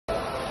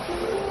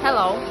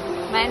Hello,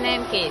 my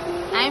name is Kate.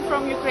 I'm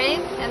from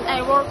Ukraine and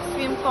I work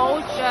swim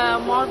coach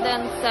more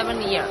than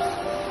 7 years.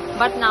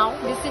 But now,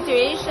 the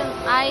situation,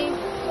 I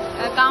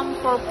come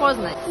for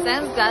Poznan.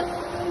 Thanks God,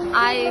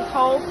 I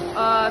hope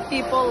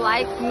people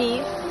like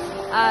me.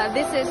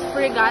 This is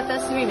Fregatę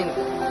Swimming.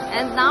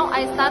 And now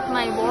I start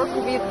my work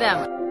with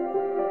them.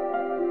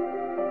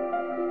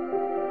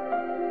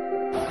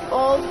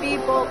 All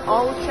people,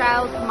 all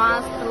child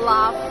must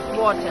love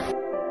water.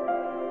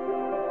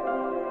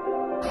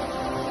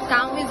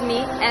 Come with me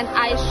and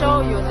I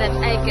show you that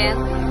I can,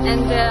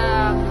 and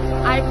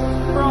I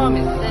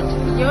promise that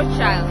your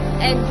child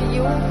and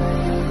you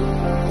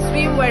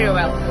swim very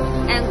well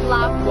and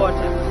love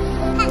water.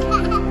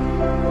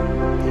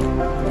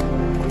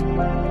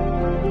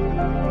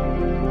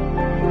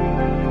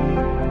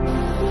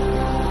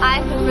 I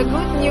have a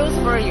good news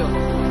for you.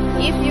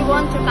 If you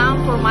want to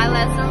come for my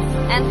lessons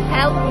and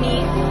help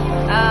me,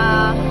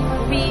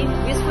 we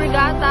with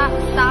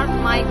Fregatę start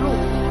my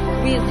group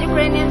with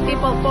Ukrainian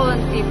people,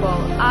 Poland people.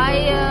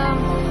 I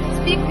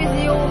speak with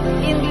you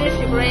English,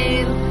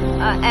 Ukrainian,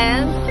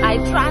 and I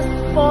trust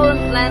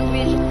Poland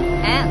language.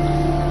 And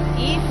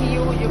if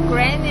you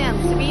Ukrainian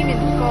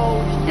swimming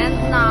coach and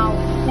now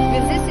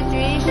with this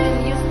situation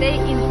you stay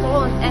in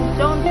Poland and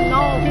don't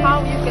know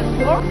how you can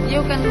work,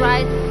 you can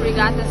write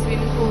Fregatę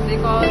Swimming Pool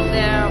because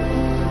they're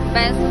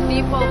best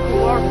people who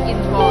work in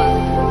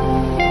Poland.